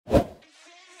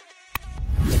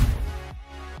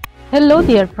Hello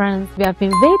dear friends, we have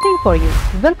been waiting for you.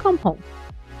 Welcome home.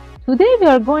 Today we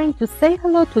are going to say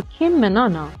hello to Kim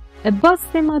Manana, a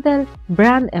busty model,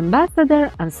 brand ambassador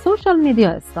and social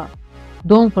media star.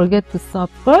 Don't forget to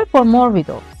subscribe for more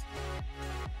videos.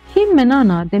 Kim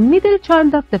Manana, the middle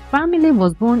child of the family,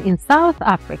 was born in South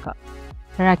Africa.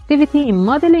 Her activity in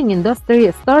modeling industry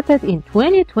started in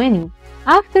 2020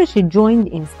 after she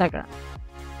joined Instagram.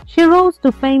 She rose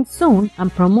to fame soon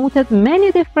and promoted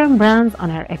many different brands on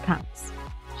her accounts.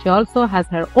 She also has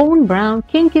her own brown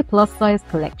kinky plus-size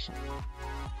collection.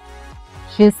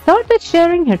 She started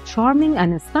sharing her charming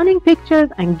and stunning pictures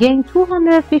and gained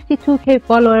 252k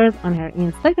followers on her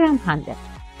Instagram handle.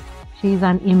 She is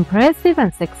an impressive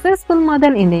and successful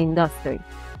model in the industry.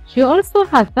 She also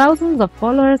has thousands of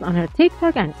followers on her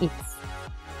TikTok and X.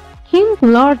 Kim's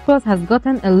large bust has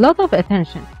gotten a lot of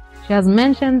attention. She has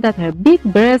mentioned that her big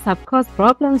breasts have caused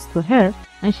problems to her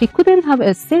and she couldn't have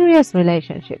a serious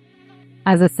relationship.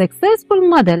 As a successful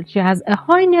model, she has a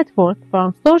high net worth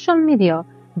from social media,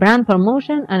 brand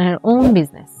promotion and her own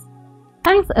business.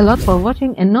 Thanks a lot for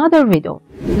watching another video.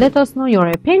 Let us know your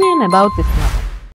opinion about this.